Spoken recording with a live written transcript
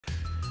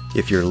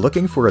If you're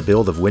looking for a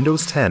build of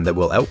Windows 10 that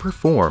will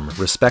outperform,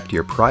 respect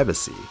your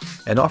privacy,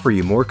 and offer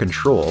you more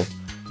control,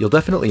 you'll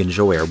definitely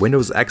enjoy our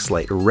Windows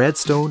X-Lite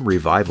Redstone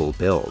Revival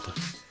build.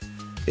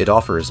 It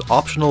offers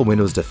optional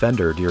Windows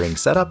Defender during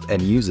setup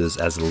and uses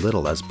as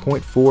little as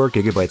 0.4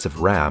 GB of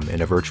RAM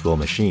in a virtual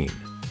machine.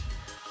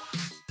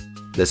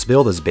 This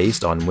build is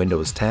based on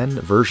Windows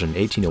 10 version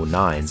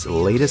 1809's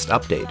latest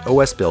update,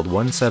 OS build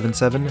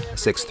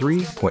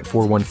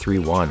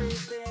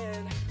 17763.4131,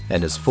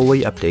 and is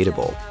fully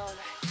updatable.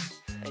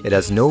 It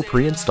has no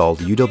pre-installed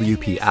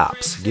UWP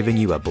apps, giving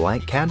you a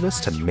blank canvas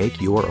to make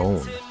your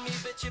own.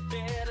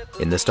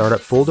 In the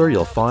startup folder,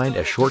 you'll find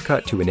a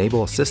shortcut to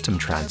enable system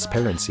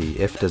transparency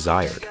if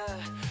desired.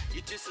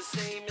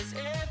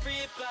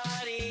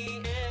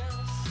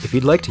 If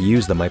you'd like to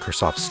use the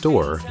Microsoft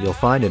Store, you'll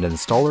find an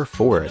installer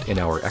for it in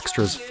our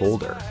Extras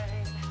folder.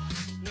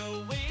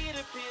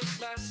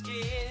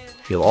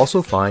 You'll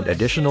also find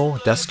additional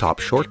desktop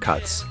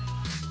shortcuts,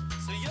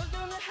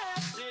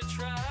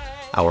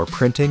 our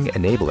printing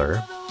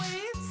enabler,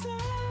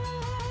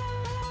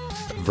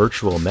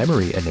 virtual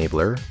memory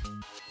enabler,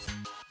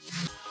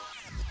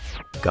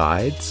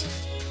 guides,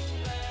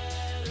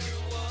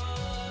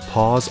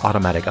 pause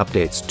automatic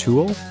updates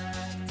tool,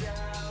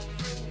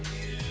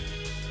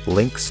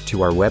 links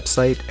to our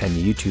website and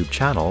YouTube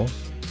channel,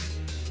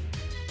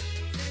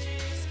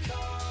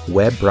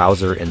 web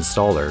browser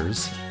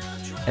installers,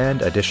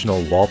 and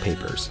additional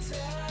wallpapers.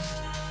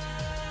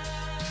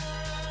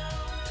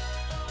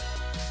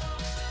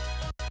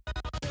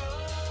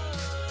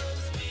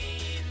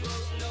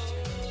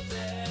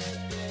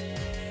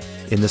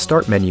 In the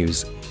Start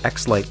menu's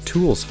X-Lite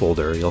Tools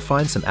folder, you'll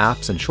find some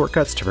apps and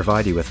shortcuts to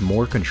provide you with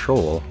more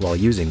control while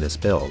using this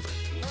build.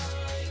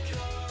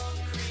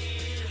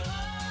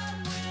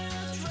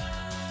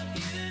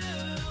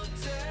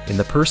 In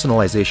the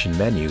Personalization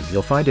menu,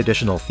 you'll find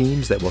additional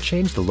themes that will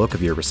change the look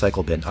of your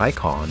recycle bin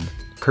icon,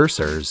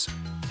 cursors,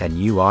 and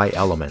UI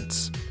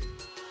elements.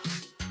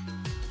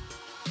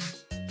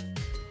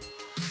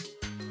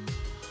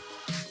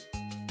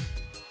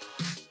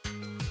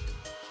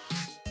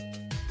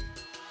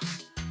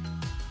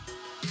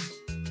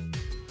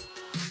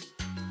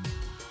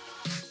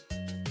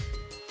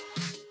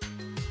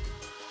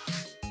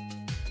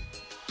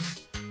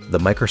 The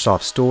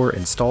Microsoft Store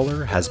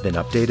installer has been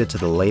updated to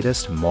the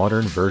latest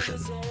modern version.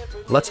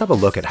 Let's have a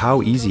look at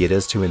how easy it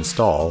is to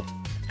install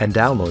and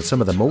download some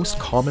of the most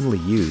commonly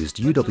used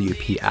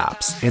UWP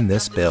apps in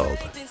this build.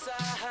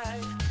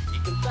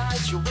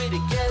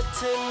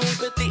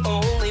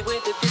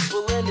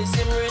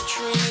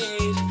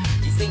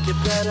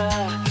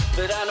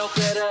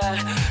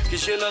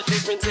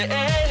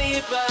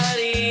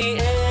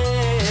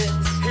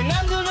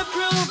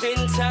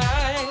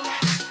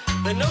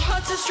 But no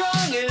heart's as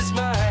strong as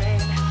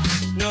mine.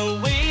 No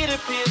way to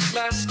pierce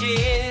my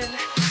skin.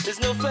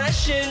 There's no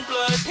flesh and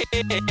blood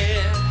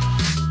here.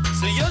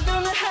 So you're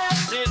gonna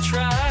have to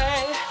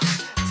try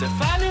to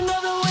find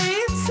another way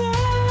inside.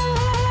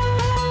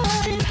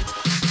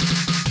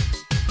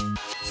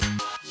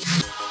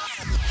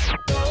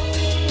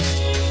 No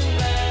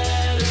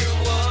matter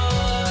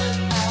what,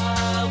 I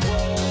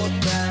won't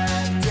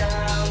back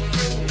down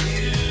from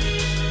you.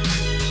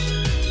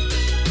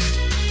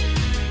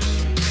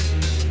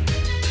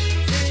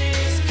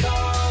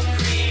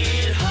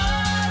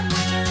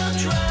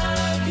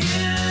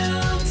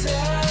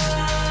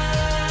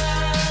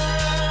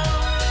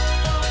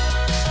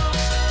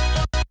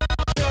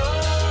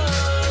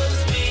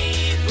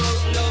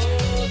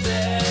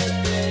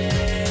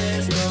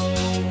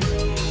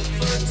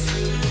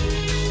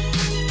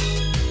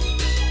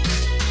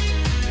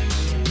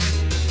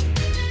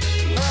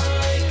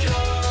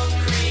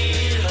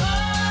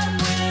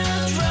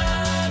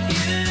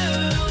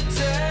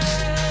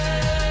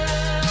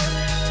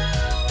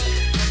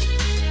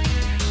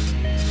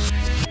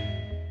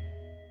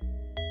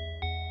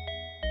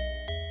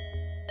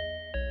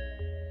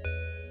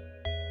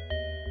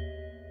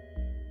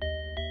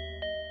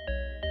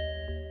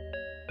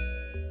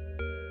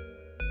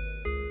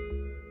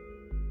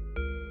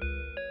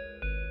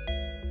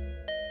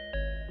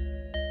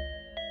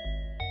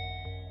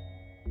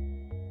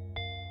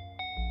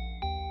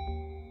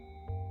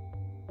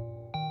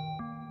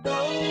 No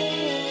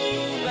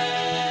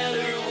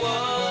matter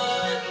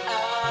what, I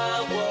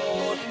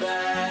won't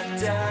back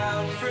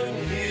down from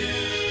you.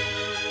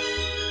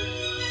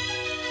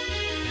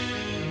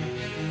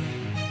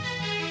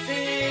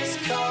 This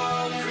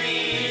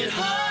concrete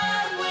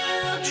heart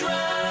will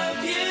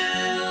drive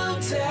you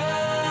down.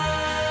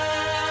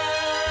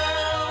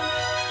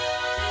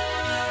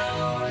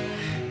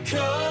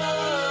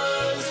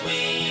 'Cause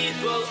we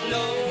both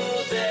know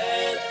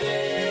that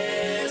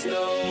there's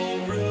no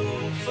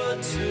room for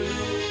two.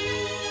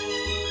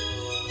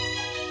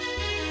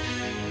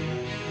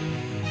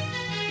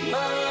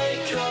 My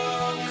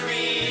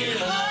concrete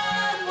heart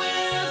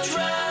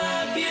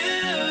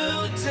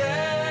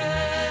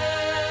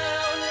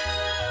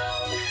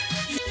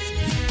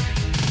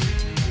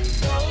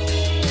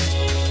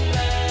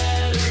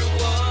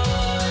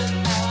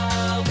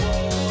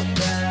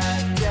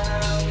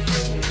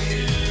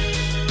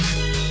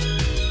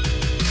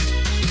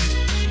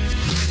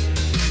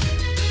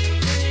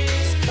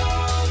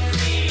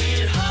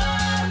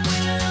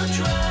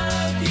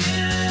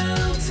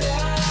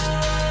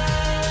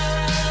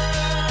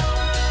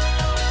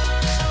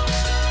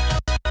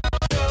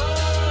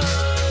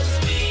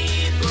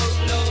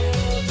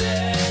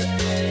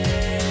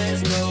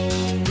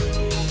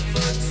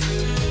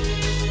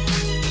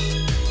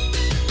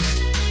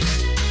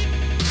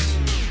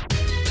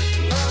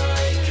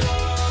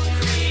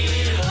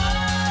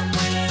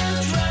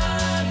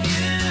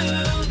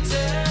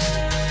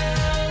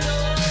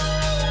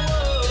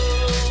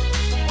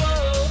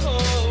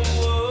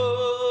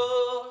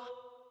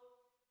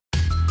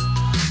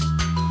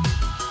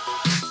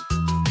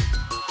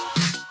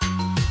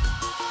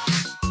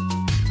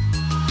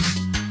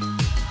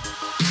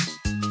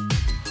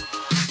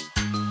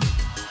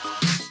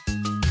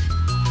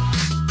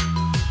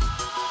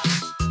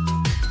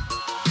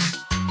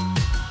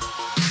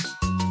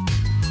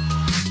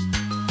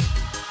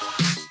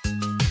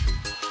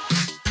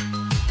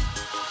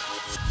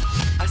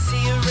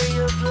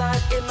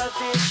in my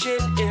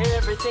vision,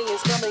 everything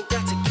is coming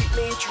back to keep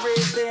me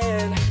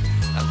driven.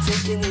 I'm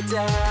taking you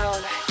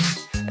down,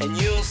 and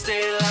you'll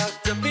stay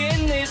locked up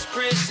in this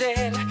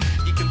prison.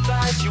 You can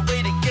find your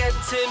way to get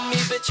to me,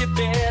 but you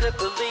better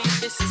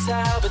believe this is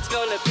how it's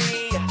gonna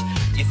be.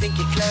 You think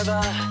you're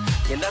clever,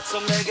 you're not so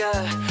mega,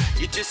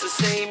 you're just the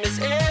same as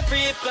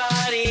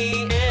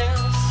everybody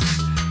else.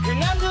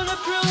 And I'm gonna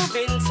prove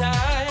in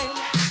time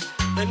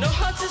that no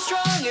heart's as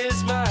strong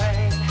as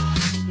mine.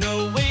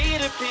 No way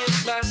to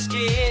pierce my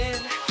skin,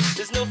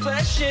 there's no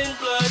flesh and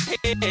blood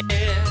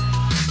here.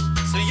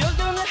 So you're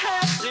gonna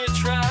have to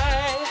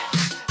try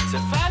to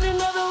find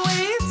another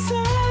way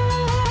inside.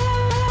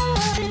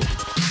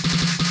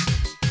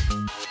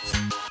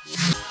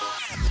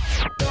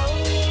 No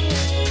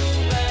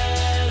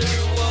matter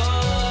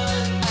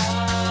what, I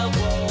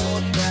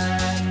won't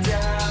back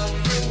down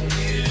from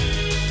you.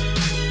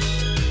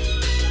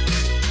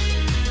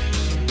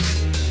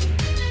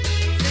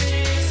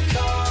 This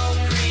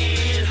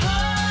concrete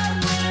heart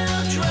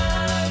will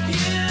drive you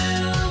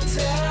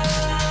down.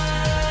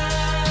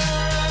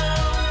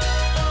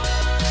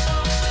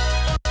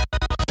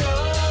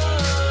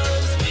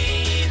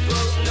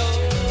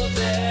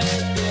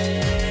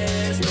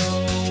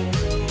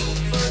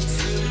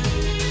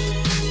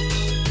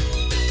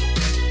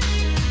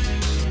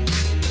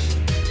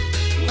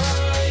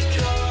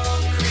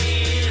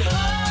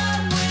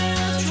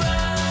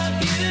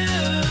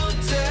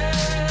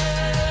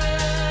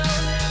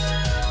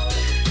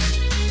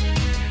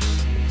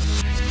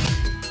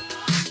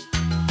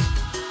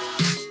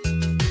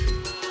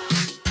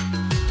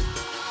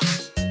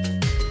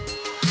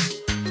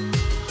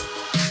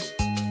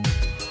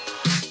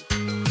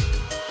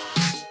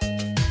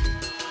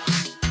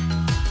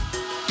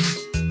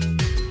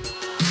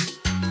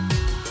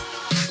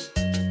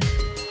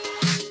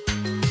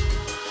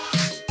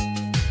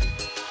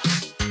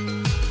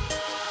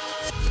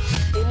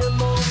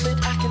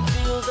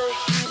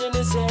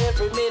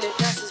 Every minute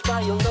passes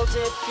by, you'll know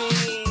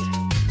defeat.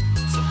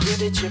 So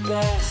give it your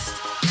best,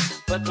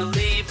 but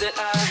believe that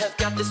I have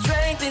got the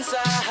strength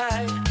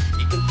inside.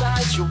 You can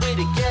fight your way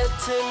to get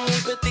to me,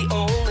 but the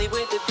only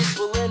way that this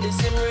will end is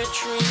in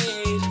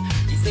retreat.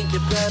 You think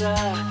you're better,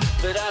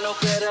 but I know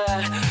better,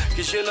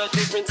 cause you're no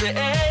different to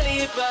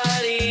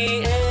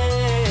anybody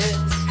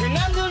else. And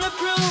I'm gonna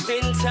prove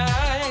in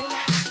time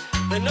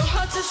that no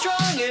heart's as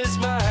strong as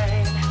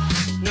mine.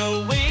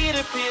 No way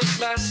to pierce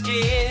my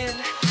skin,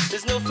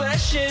 there's no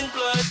flesh and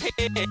blood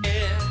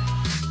here.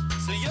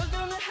 So you're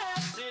gonna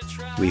have to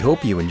try. We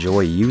hope you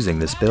enjoy using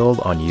this build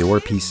on your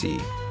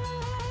PC.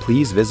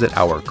 Please visit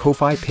our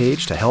Ko-Fi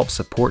page to help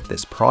support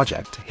this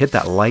project. Hit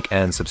that like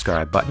and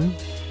subscribe button.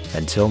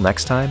 Until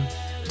next time,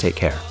 take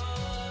care.